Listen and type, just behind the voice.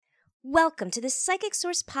Welcome to the Psychic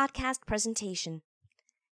Source podcast presentation.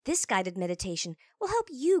 This guided meditation will help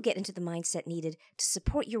you get into the mindset needed to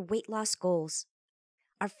support your weight loss goals.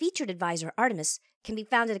 Our featured advisor, Artemis, can be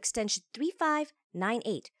found at extension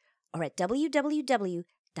 3598 or at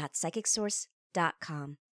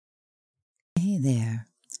www.psychicsource.com. Hey there,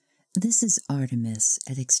 this is Artemis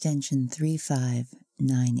at extension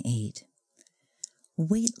 3598.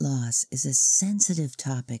 Weight loss is a sensitive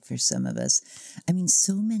topic for some of us.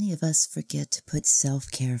 So many of us forget to put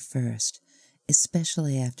self-care first,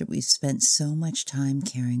 especially after we've spent so much time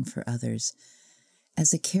caring for others.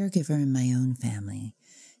 As a caregiver in my own family,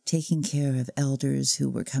 taking care of elders who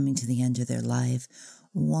were coming to the end of their life,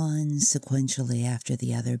 one sequentially after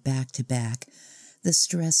the other, back to back, the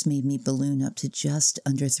stress made me balloon up to just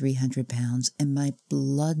under 300 pounds, and my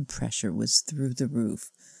blood pressure was through the roof.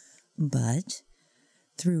 But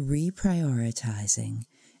through reprioritizing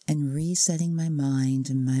and resetting my mind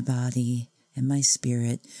and my body and my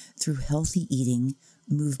spirit through healthy eating,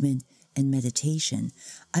 movement, and meditation,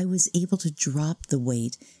 I was able to drop the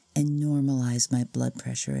weight and normalize my blood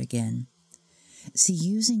pressure again. See,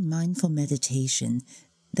 using mindful meditation,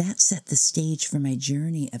 that set the stage for my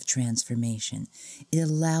journey of transformation. It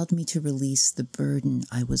allowed me to release the burden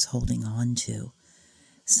I was holding on to.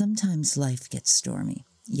 Sometimes life gets stormy,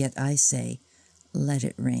 yet I say, let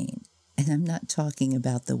it rain. And I'm not talking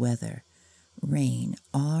about the weather. RAIN,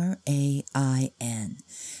 R-A-I-N.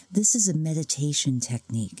 This is a meditation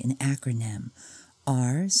technique, an acronym.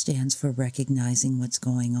 R stands for recognizing what's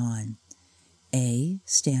going on. A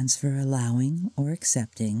stands for allowing or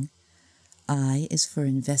accepting. I is for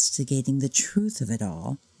investigating the truth of it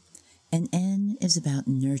all. And N is about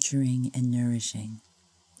nurturing and nourishing.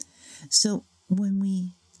 So when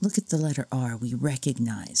we look at the letter R, we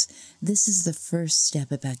recognize. This is the first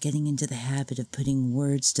step about getting into the habit of putting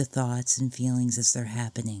words to thoughts and feelings as they're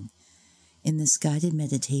happening. In this guided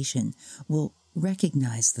meditation, we'll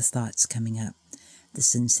recognize the thoughts coming up, the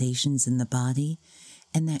sensations in the body,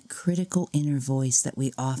 and that critical inner voice that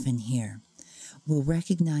we often hear. We'll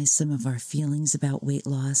recognize some of our feelings about weight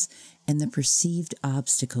loss and the perceived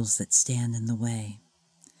obstacles that stand in the way.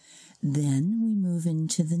 Then we move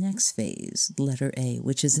into the next phase, letter A,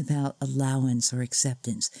 which is about allowance or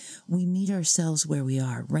acceptance. We meet ourselves where we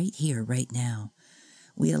are, right here, right now.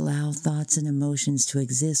 We allow thoughts and emotions to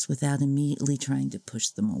exist without immediately trying to push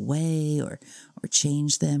them away or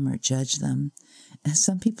change them or judge them. And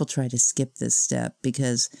some people try to skip this step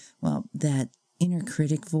because, that inner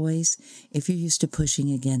critic voice, if you're used to pushing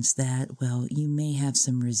against that, you may have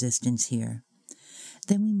some resistance here.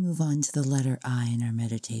 Then we move on to the letter I in our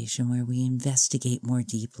meditation, where we investigate more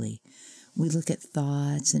deeply. We look at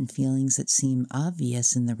thoughts and feelings that seem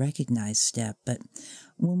obvious in the recognize step, but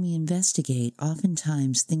when we investigate,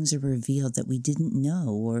 oftentimes things are revealed that we didn't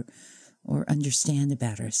know or understand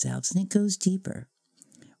about ourselves, and it goes deeper.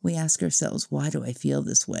 We ask ourselves, why do I feel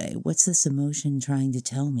this way? What's this emotion trying to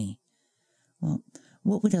tell me?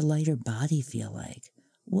 What would a lighter body feel like?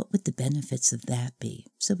 What would the benefits of that be?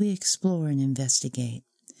 So we explore and investigate.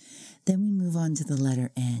 Then we move on to the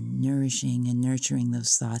letter N, nourishing and nurturing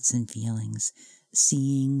those thoughts and feelings.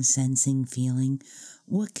 Seeing, sensing, feeling.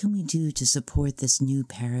 What can we do to support this new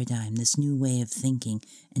paradigm, this new way of thinking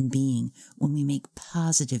and being when we make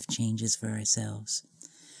positive changes for ourselves?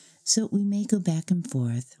 So we may go back and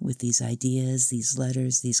forth with these ideas, these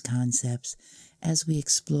letters, these concepts, as we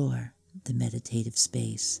explore the meditative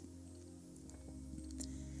space.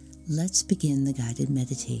 Let's begin the guided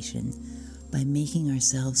meditation by making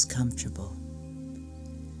ourselves comfortable,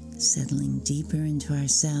 settling deeper into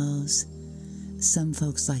ourselves. Some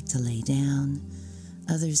folks like to lay down,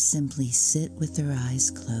 others simply sit with their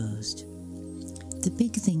eyes closed. The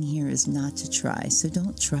big thing here is not to try, so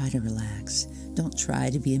don't try to relax. Don't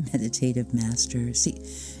try to be a meditative master. See,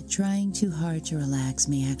 trying too hard to relax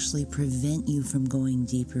may actually prevent you from going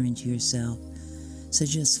deeper into yourself. So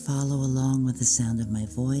just follow along with the sound of my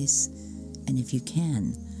voice, and if you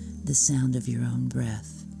can, the sound of your own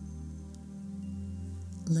breath.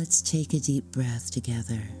 Let's take a deep breath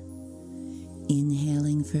together.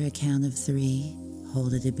 Inhaling for a count of 3,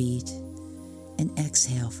 hold it a beat, and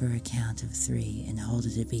exhale for a count of 3 and hold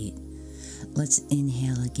it a beat. Let's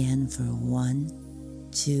inhale again for 1,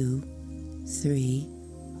 2, 3,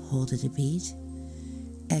 hold it a beat.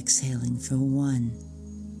 Exhaling for 1,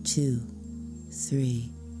 2, 3,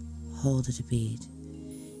 hold it a beat.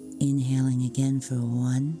 Inhaling again for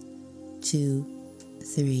 1, 2,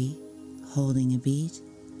 3, holding a beat,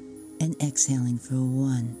 and exhaling for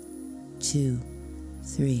 1, 2,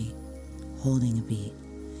 3, holding a beat.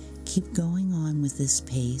 Keep going on with this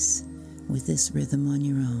pace, with this rhythm on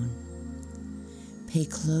your own. Pay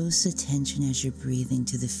close attention as you're breathing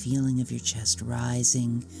to the feeling of your chest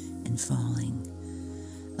rising and falling,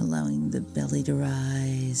 allowing the belly to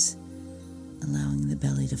rise, allowing the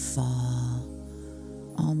belly to fall,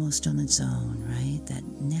 almost on its own, right? That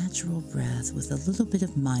natural breath with a little bit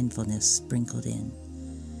of mindfulness sprinkled in.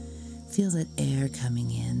 Feel that air coming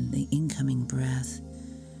in, the incoming breath,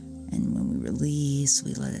 and when we release,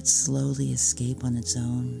 we let it slowly escape on its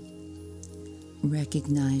own.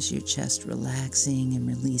 Recognize your chest relaxing and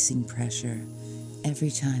releasing pressure every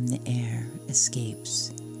time the air escapes.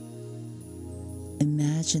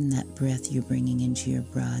 Imagine that breath you're bringing into your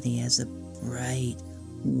body as a bright,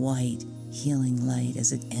 white, healing light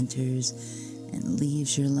as it enters and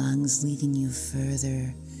leaves your lungs, leading you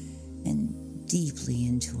further and deeply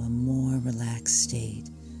into a more relaxed state.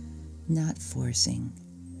 Not forcing,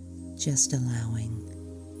 just allowing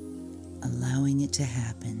it to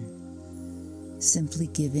happen. Simply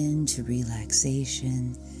give in to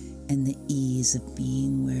relaxation and the ease of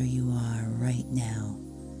being where you are right now,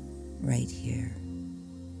 right here.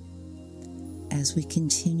 As we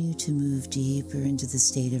continue to move deeper into the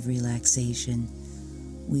state of relaxation,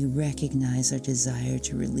 we recognize our desire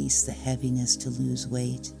to release the heaviness to lose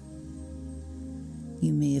weight.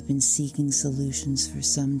 You may have been seeking solutions for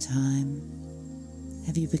some time.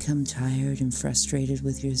 Have you become tired and frustrated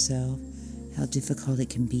with yourself? How difficult it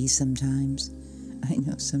can be sometimes? I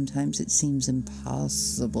know sometimes it seems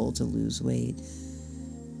impossible to lose weight.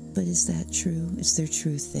 But is that true? Is there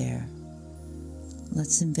truth there?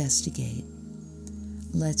 Let's investigate.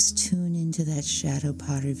 Let's tune into that shadow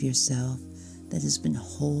part of yourself that has been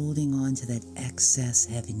holding on to that excess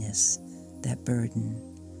heaviness, that burden.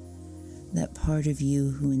 That part of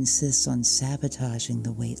you who insists on sabotaging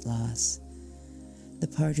the weight loss. The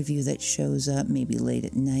part of you that shows up maybe late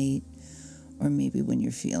at night, or maybe when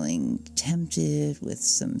you're feeling tempted with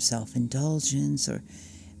some self-indulgence, or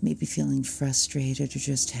maybe feeling frustrated or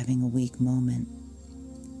just having a weak moment.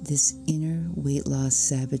 This inner weight loss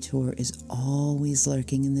saboteur is always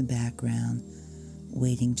lurking in the background,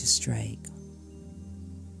 waiting to strike.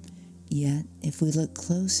 Yet, if we look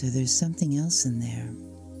closer, there's something else in there.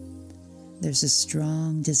 There's a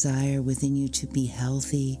strong desire within you to be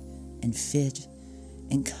healthy and fit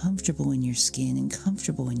and comfortable in your skin and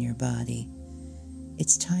comfortable in your body.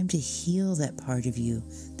 It's time to heal that part of you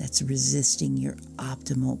that's resisting your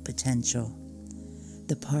optimal potential.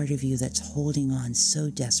 The part of you that's holding on so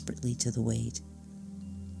desperately to the weight.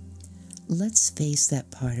 Let's face that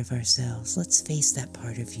part of ourselves. Let's face that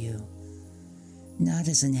part of you. Not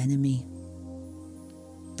as an enemy,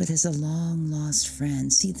 but as a long-lost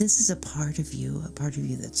friend. See, this is a part of you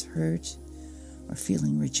that's hurt or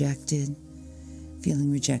feeling rejected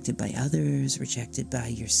by others, rejected by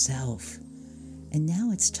yourself. And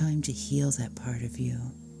now it's time to heal that part of you.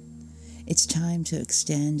 It's time to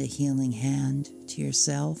extend a healing hand to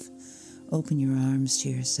yourself, open your arms to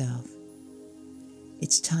yourself.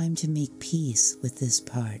 It's time to make peace with this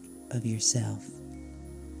part of yourself.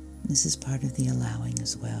 This is part of the allowing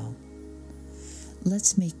as well.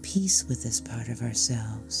 Let's make peace with this part of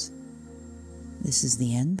ourselves. This is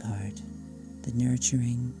the end part, the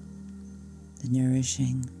nurturing, the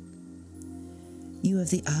nourishing. You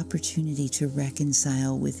have the opportunity to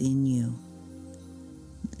reconcile within you,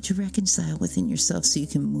 to reconcile within yourself so you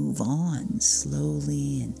can move on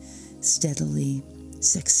slowly and steadily,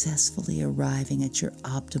 successfully arriving at your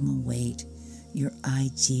optimal weight, your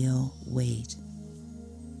ideal weight.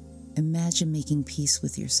 Imagine making peace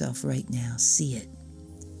with yourself right now. See it.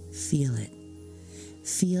 Feel it.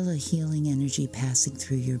 Feel a healing energy passing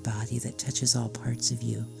through your body that touches all parts of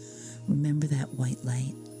you. Remember that white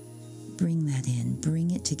light? Bring that in.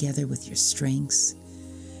 Bring it together with your strengths.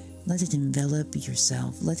 Let it envelop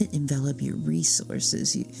yourself. Let it envelop your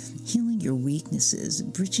resources, healing your weaknesses,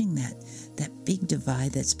 bridging that big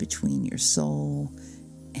divide that's between your soul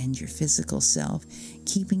and your physical self,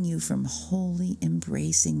 keeping you from wholly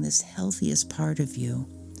embracing this healthiest part of you.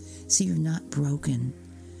 So you're not broken.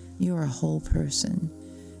 You're a whole person.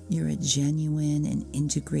 You're a genuine and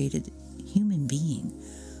integrated human being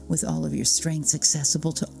with all of your strengths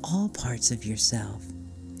accessible to all parts of yourself.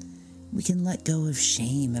 We can let go of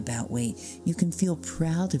shame about weight. You can feel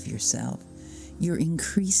proud of yourself. You're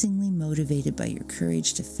increasingly motivated by your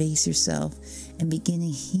courage to face yourself and begin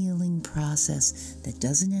a healing process that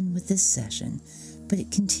doesn't end with this session, but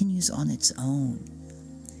it continues on its own.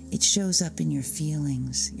 It shows up in your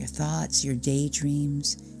feelings, your thoughts, your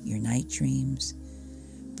daydreams, your night dreams,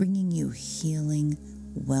 bringing you healing,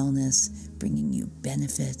 wellness, bringing you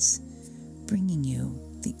benefits, bringing you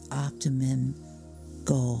the optimum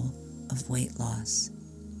goal of weight loss.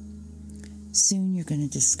 Soon you're going to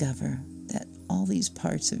discover that all these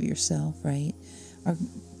parts of yourself, right, are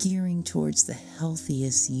gearing towards the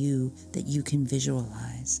healthiest you that you can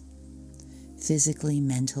visualize. Physically,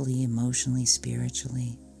 mentally, emotionally,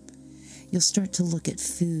 spiritually. You'll start to look at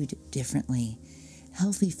food differently.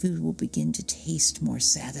 Healthy food will begin to taste more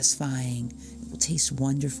satisfying. It will taste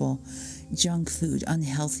wonderful. Junk food,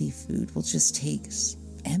 unhealthy food will just taste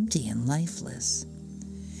empty and lifeless.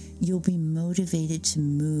 You'll be motivated to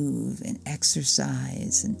move and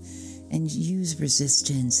exercise and use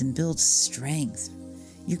resistance and build strength.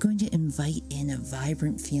 You're going to invite in a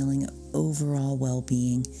vibrant feeling of overall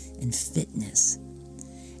well-being and fitness.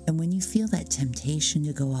 And when you feel that temptation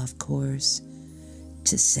to go off course,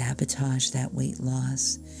 to sabotage that weight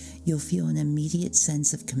loss, you'll feel an immediate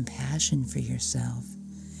sense of compassion for yourself,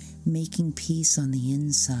 making peace on the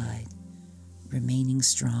inside, remaining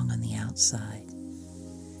strong on the outside.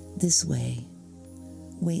 This way,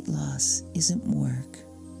 weight loss isn't work.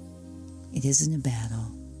 It isn't a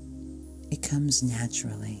battle. It comes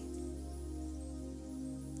naturally.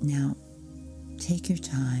 Now, take your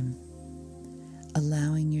time,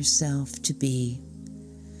 allowing yourself to be,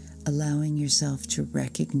 allowing yourself to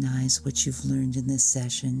recognize what you've learned in this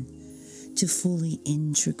session, to fully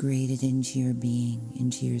integrate it into your being,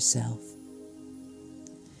 into yourself.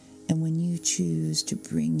 And when you choose to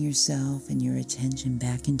bring yourself and your attention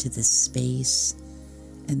back into the space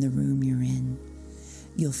and the room you're in,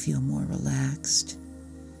 you'll feel more relaxed,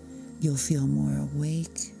 you'll feel more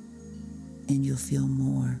awake, and you'll feel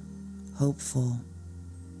more hopeful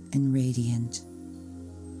and radiant.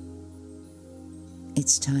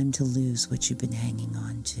 It's time to lose what you've been hanging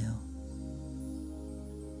on to.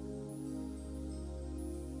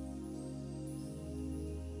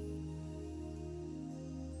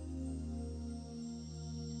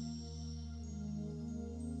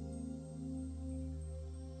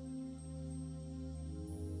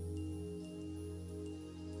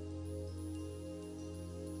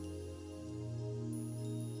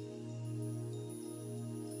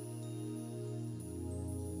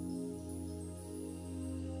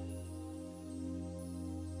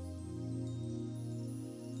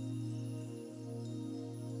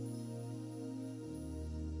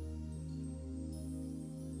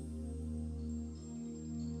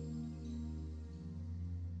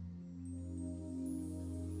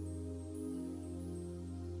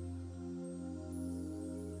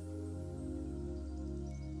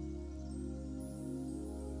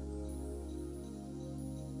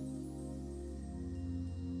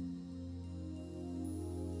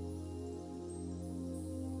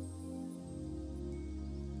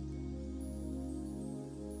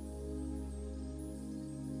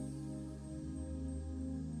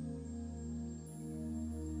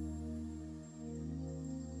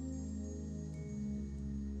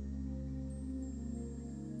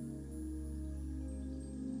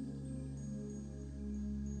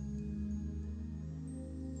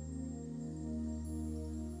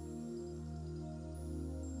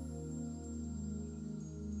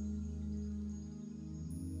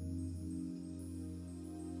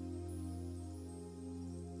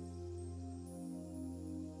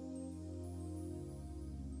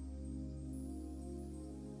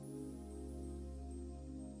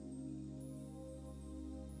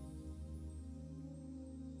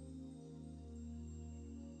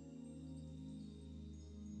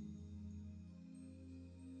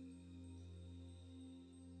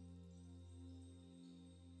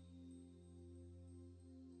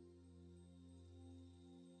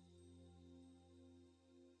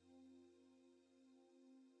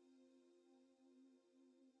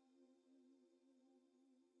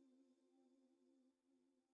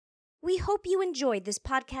 We hope you enjoyed this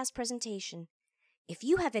podcast presentation. If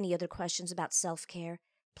you have any other questions about self-care,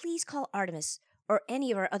 please call Artemis or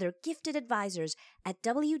any of our other gifted advisors at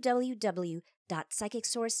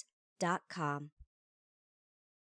www.psychicsource.com.